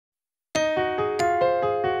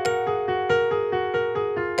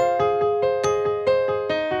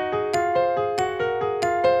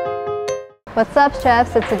What's up,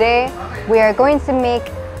 chef? So today we are going to make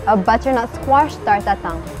a butternut squash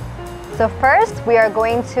tartatang. So first we are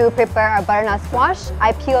going to prepare our butternut squash.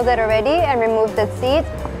 I peeled it already and removed the seeds.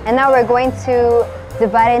 And now we're going to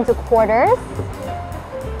divide it into quarters.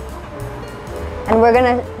 And we're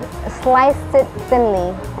gonna slice it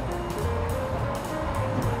thinly.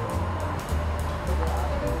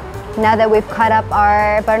 Now that we've cut up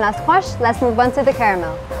our butternut squash, let's move on to the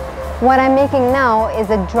caramel. What I'm making now is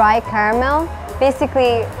a dry caramel.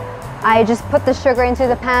 Basically, I just put the sugar into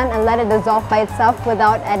the pan and let it dissolve by itself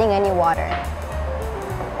without adding any water.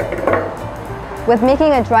 With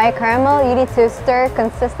making a dry caramel, you need to stir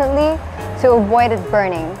consistently to avoid it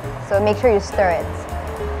burning. So make sure you stir it.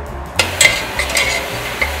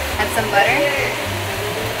 Add some butter.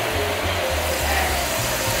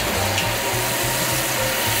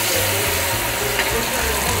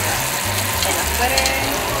 Butter.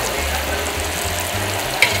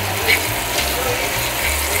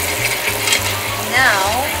 Now,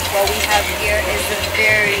 what we have here is a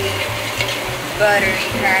very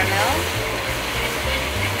buttery caramel.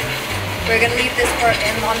 We're gonna leave this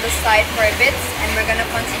on the side for a bit, and we're gonna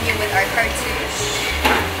continue with our cartouche.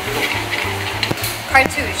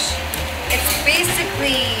 Cartouche. It's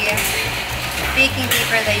basically baking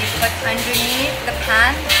paper that you put underneath the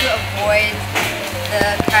pan to avoid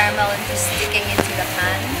the caramel just sticking into the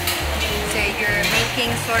pan. So you're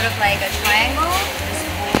making sort of like a triangle, just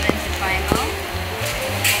fold it into triangle.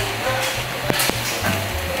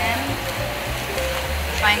 And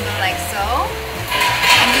triangle like so.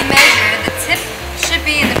 And you measure, the tip should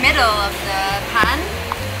be in the middle of the pan,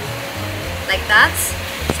 like that.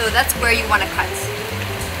 So that's where you want to cut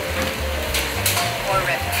or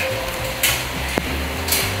rip.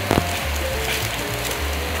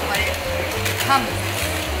 What it becomes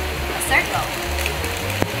a circle.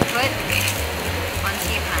 You put onto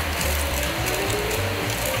your pan.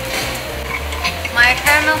 My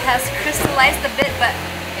caramel has crystallized a bit, but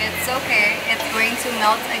it's okay. It's going to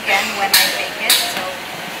melt again when I bake it. So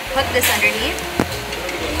put this underneath.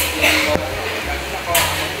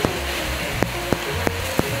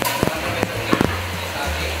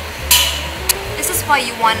 This is why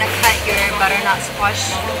you want to cut your butternut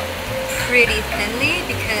squash pretty thinly,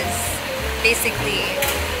 because basically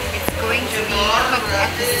it's going to be cooked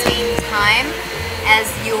at the same time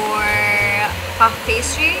as your puff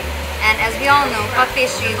pastry. And as we all know, puff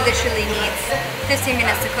pastry literally needs 15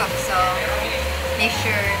 minutes to cook, so make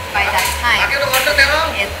sure by that time the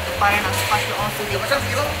butternut squash will also be cooked.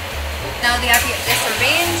 Now they have this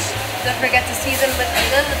arranged. Don't forget to season with a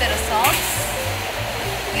little bit of salt.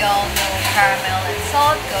 We all know caramel and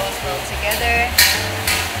salt goes well together.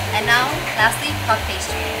 And now, lastly, puff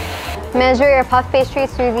pastry. Measure your puff pastry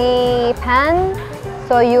through the pan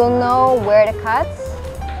so you'll know where to cut.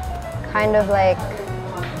 Kind of like,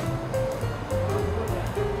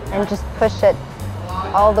 and just push it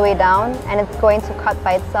all the way down, and it's going to cut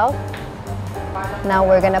by itself. Now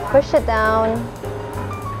we're gonna push it down.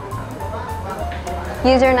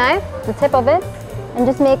 Use your knife, the tip of it, and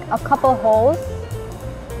just make a couple holes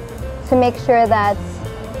to make sure that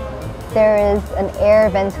there is an air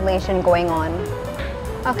ventilation going on.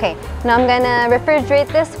 Okay, now I'm gonna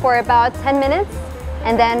refrigerate this for about 10 minutes,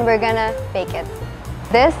 and then we're gonna bake it.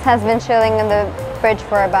 This has been chilling in the fridge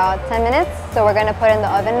for about 10 minutes, so we're gonna put it in the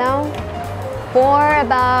oven now for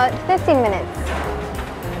about 15 minutes.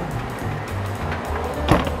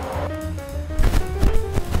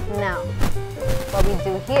 Now, what we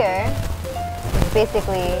do here is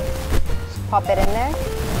basically just pop it in there.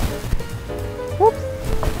 Whoops.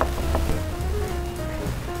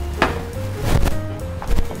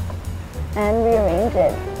 And rearrange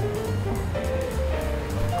it.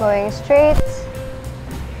 Going straight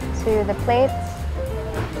to the plate.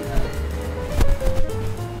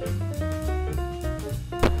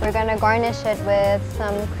 We're gonna garnish it with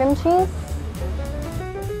some cream cheese,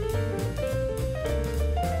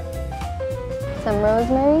 some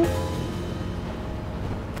rosemary,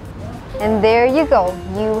 and there you go.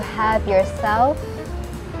 You have yourself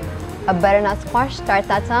a butternut squash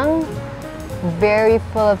tartatang, very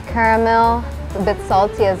full of caramel, a bit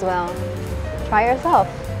salty as well. Try yourself.